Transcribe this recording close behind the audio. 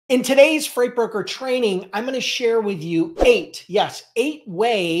In today's Freight Broker training, I'm going to share with you eight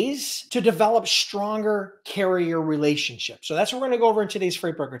ways to develop stronger carrier relationships. So that's what we're going to go over in today's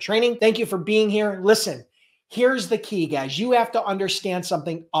Freight Broker training. Thank you for being here. Listen, here's the key, guys. You have to understand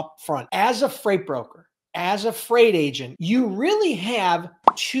something up front. As a freight broker, as a freight agent, you really have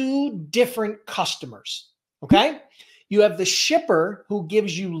two different customers, okay? You have the shipper who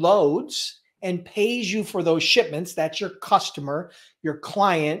gives you loads and pays you for those shipments. That's your customer, your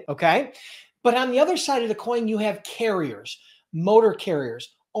client, okay? But on the other side of the coin, you have carriers, motor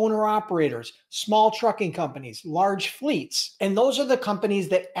carriers, owner-operators, small trucking companies, large fleets. And those are the companies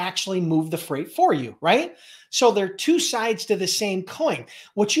that actually move the freight for you, right? So they're two sides to the same coin.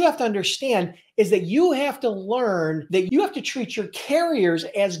 What you have to understand is that you have to learn that you have to treat your carriers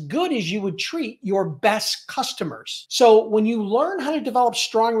as good as you would treat your best customers. So when you learn how to develop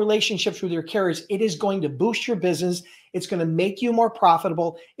strong relationships with your carriers, it is going to boost your business. It's going to make you more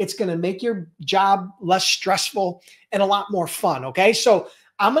profitable. It's going to make your job less stressful and a lot more fun, okay? So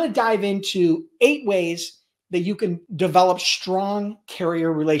I'm going to dive into 8 ways that you can develop strong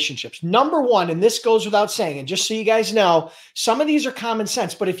carrier relationships. Number one, and this goes without saying, and just so you guys know, some of these are common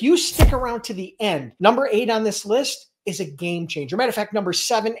sense, but if you stick around to the end, number 8 on this list is a game changer. Matter of fact, number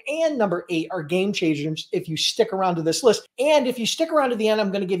 7 and number 8 are game changers if you stick around to this list. And if you stick around to the end,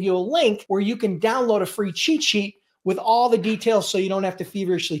 I'm going to give you a link where you can download a free cheat sheet with all the details so you don't have to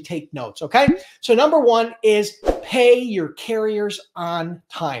feverishly take notes, okay? So number 1 is pay your carriers on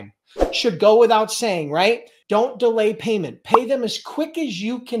time. Should go without saying, right? Don't delay payment. Pay them as quick as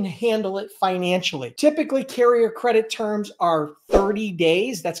you can handle it financially. Typically, carrier credit terms are 30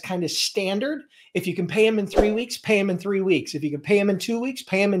 days. That's kind of standard. If you can pay them in 3 weeks, pay them in 3 weeks. If you can pay them in 2 weeks,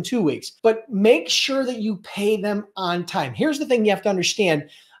 pay them in 2 weeks. But make sure that you pay them on time. Here's the thing you have to understand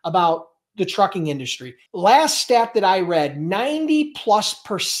about the trucking industry. Last stat that I read,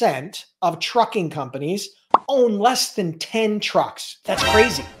 90+% of trucking companies own less than 10 trucks. That's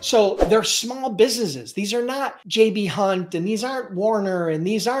crazy. So they're small businesses. These are not JB Hunt, and these aren't Warner, and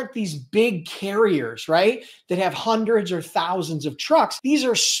these aren't these big carriers, right? That have hundreds or thousands of trucks. These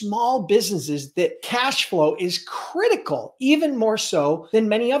are small businesses that cash flow is critical, even more so than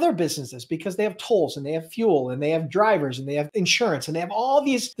many other businesses, because they have tolls and they have fuel and they have drivers and they have insurance and they have all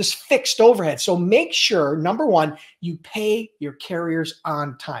this fixed overhead. So make sure, number 1, you pay your carriers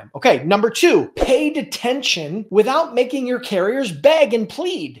on time. Okay, number 2, pay detention without making your carriers beg and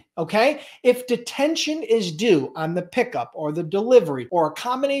plead, okay? If detention is due on the pickup or the delivery or a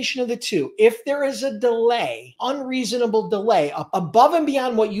combination of the two, if there is a delay, unreasonable delay above and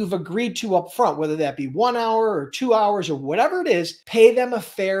beyond what you've agreed to up front, whether that be 1 hour or 2 hours or whatever it is, pay them a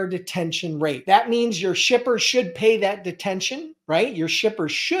fair detention rate. That means your shipper should pay that detention, right? Your shipper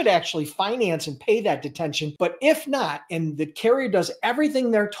should actually finance and pay that detention. But if not, and the carrier does everything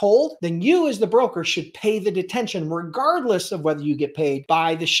they're told, then you as the broker should pay the detention regardless of whether you get paid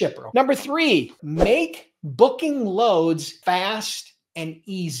by the shipper. Number 3, make booking loads fast and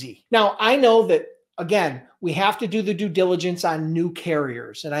easy. Now, I know that, again, we have to do the due diligence on new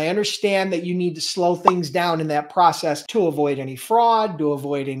carriers. And I understand that you need to slow things down in that process to avoid any fraud, to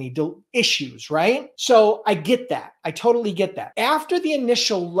avoid any issues, right? So I get that. I totally get that. After the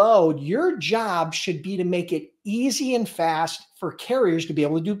initial load, your job should be to make it easy and fast for carriers to be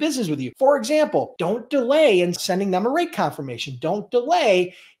able to do business with you. For example, don't delay in sending them a rate confirmation. Don't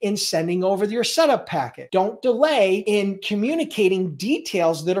delay in sending over your setup packet. Don't delay in communicating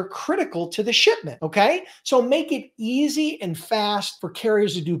details that are critical to the shipment, okay? So make it easy and fast for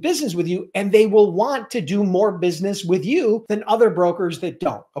carriers to do business with you, and they will want to do more business with you than other brokers that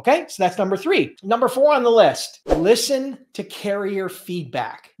don't, okay? So that's number 3. Number 4 on the list, listen to carrier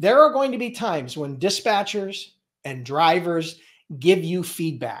feedback. There are going to be times when dispatchers and drivers give you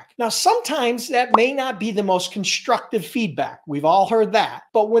feedback. Now, sometimes that may not be the most constructive feedback. We've all heard that.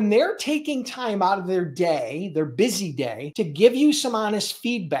 But when they're taking time out of their day, their busy day, to give you some honest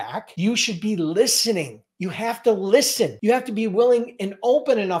feedback, you should be listening. You have to listen. You have to be willing and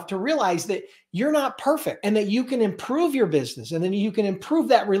open enough to realize that you're not perfect and that you can improve your business, and then you can improve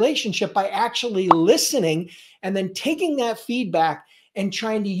that relationship by actually listening and then taking that feedback and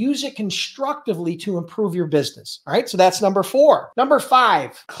trying to use it constructively to improve your business. All right, so that's number 4. Number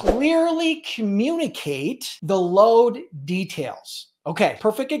 5, clearly communicate the load details. Okay,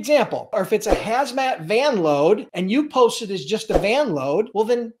 perfect example. Or if it's a hazmat van load and you post it as just a van load, well,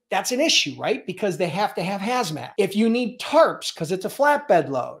 then that's an issue, right? Because they have to have hazmat. If you need tarps because it's a flatbed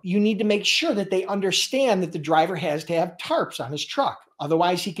load, you need to make sure that they understand that the driver has to have tarps on his truck.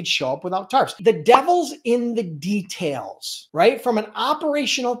 Otherwise, he could show up without tarps. The devil's in the details, right? From an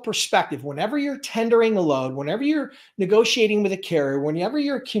operational perspective, whenever you're tendering a load, whenever you're negotiating with a carrier, whenever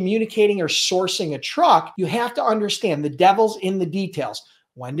you're communicating or sourcing a truck, you have to understand the devil's in the details.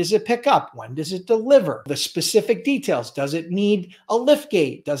 When does it pick up? When does it deliver? The specific details. Does it need a lift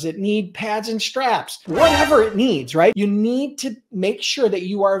gate? Does it need pads and straps? Whatever it needs, right? You need to make sure that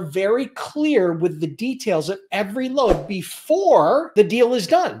you are very clear with the details of every load before the deal is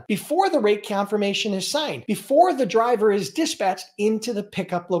done, before the rate confirmation is signed, before the driver is dispatched into the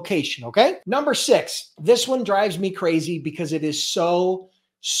pickup location, okay? Number 6, this one drives me crazy because it is so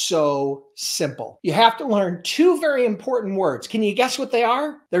simple. You have to learn 2 very important words. Can you guess what they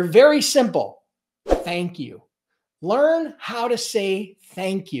are? They're very simple. Thank you. Learn how to say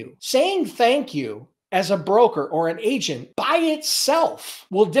thank you. Saying thank you as a broker or an agent by itself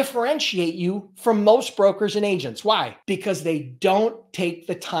will differentiate you from most brokers and agents. Why? Because they don't take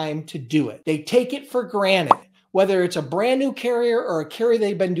the time to do it. They take it for granted. Whether it's a brand new carrier or a carrier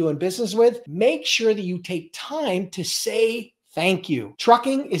they've been doing business with, make sure that you take time to say thank you.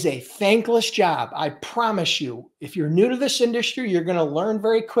 Trucking is a thankless job. I promise you, if you're new to this industry, you're going to learn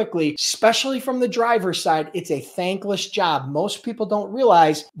very quickly, especially from the driver's side. It's a thankless job. Most people don't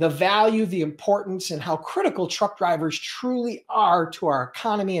realize the value, the importance, and how critical truck drivers truly are to our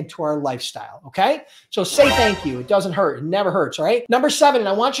economy and to our lifestyle. Okay? So say thank you. It doesn't hurt. It never hurts. All right? Number 7, and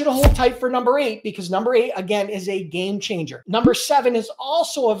I want you to hold tight for number 8 because number 8, again, is a game changer. Number 7 is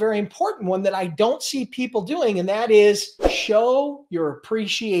also a very important one that I don't see people doing, and that is show your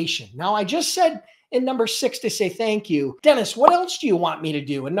appreciation. Now, I just said in number 6 to say thank you. Dennis, what else do you want me to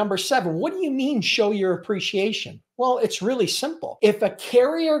do? In number 7, what do you mean show your appreciation? Well, it's really simple. If a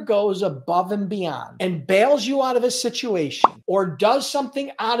carrier goes above and beyond and bails you out of a situation or does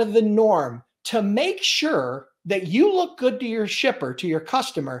something out of the norm to make sure that you look good to your shipper, to your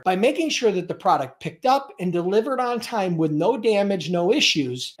customer, by making sure that the product picked up and delivered on time with no damage, no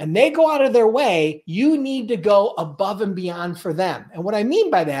issues, and they go out of their way, you need to go above and beyond for them. And what I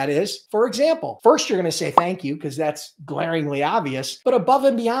mean by that is, for example, first you're going to say thank you because that's glaringly obvious, but above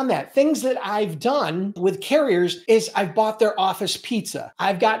and beyond that, things that I've done with carriers is I've bought their office pizza.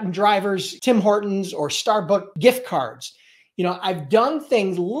 I've gotten drivers Tim Hortons or Starbucks gift cards. You know, I've done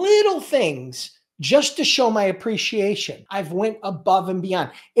things, little things, just to show my appreciation. I've went above and beyond.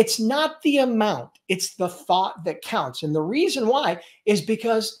 It's not the amount, it's the thought that counts. And the reason why is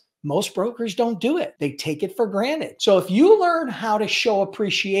because most brokers don't do it. They take it for granted. So if you learn how to show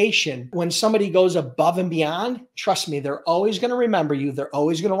appreciation when somebody goes above and beyond, trust me, they're always going to remember you. They're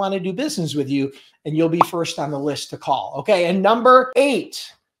always going to want to do business with you, and you'll be first on the list to call. Okay. And number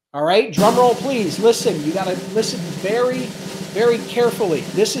 8, all right, drum roll, please. Listen, you got to listen very carefully.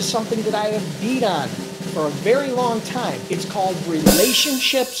 This is something that I have beat on for a very long time. It's called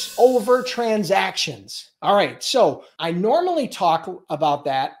relationships over transactions. All right, so I normally talk about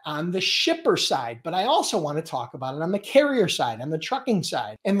that on the shipper side, but I also want to talk about it on the carrier side, on the trucking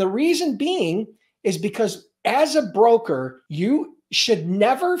side. And the reason being is because as a broker, you should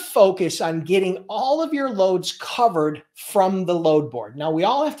never focus on getting all of your loads covered from the load board. Now, we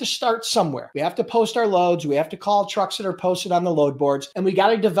all have to start somewhere. We have to post our loads. We have to call trucks that are posted on the load boards, and we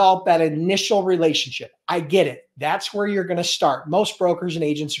got to develop that initial relationship. I get it. That's where you're going to start. Most brokers and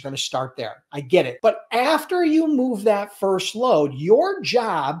agents are going to start there. I get it. But after you move that first load, your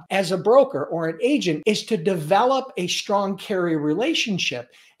job as a broker or an agent is to develop a strong carrier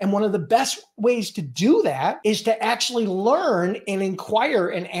relationship. And one of the best ways to do that is to actually learn and inquire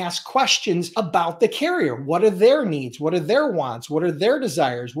and ask questions about the carrier. What are their needs? What are their wants? What are their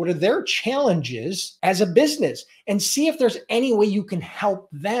desires? What are their challenges as a business? And see if there's any way you can help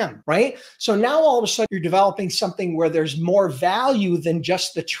them, right? So now all of a sudden you're developing something where there's more value than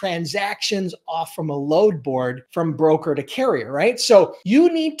just the transactions off from a load board from broker to carrier, right? So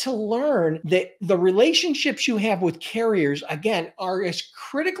you need to learn that the relationships you have with carriers, again, are as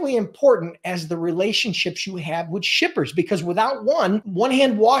critically important as the relationships you have with shippers, because without one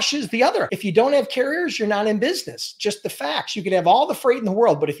hand washes the other. If you don't have carriers, you're not in business. Just the facts. You could have all the freight in the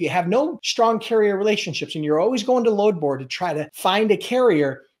world, but if you have no strong carrier relationships and you're always going to load board to try to find a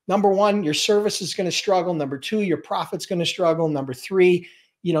carrier, number 1, your service is going to struggle. Number 2, your profit's going to struggle. Number 3,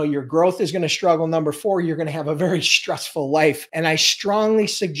 your growth is going to struggle. Number 4, you're going to have a very stressful life. And I strongly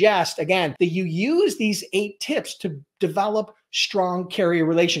suggest, again, that you use these 8 tips to develop strong carrier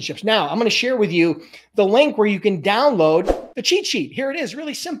relationships. Now, I'm going to share with you the link where you can download the cheat sheet. Here it is,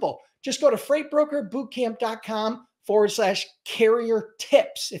 really simple. Just go to freightbrokerbootcamp.com carrier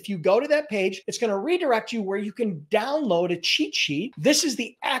tips. If you go to that page, it's going to redirect you where you can download a cheat sheet. This is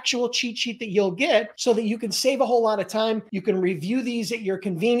the actual cheat sheet that you'll get so that you can save a whole lot of time. You can review these at your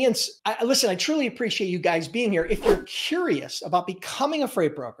convenience. Listen, I truly appreciate you guys being here. If you're curious about becoming a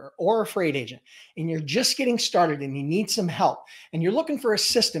freight broker or a freight agent and you're just getting started and you need some help and you're looking for a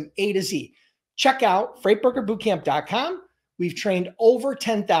system A to Z, check out freightbrokerbootcamp.com. We've trained over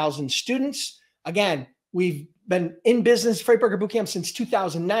 10,000 students. Again, we've been in business, Freight Broker Bootcamp, since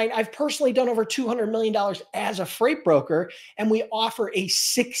 2009. I've personally done over $200 million as a freight broker, and we offer a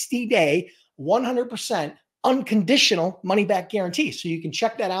 60-day, 100% unconditional money-back guarantee. So you can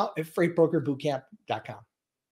check that out at freightbrokerbootcamp.com.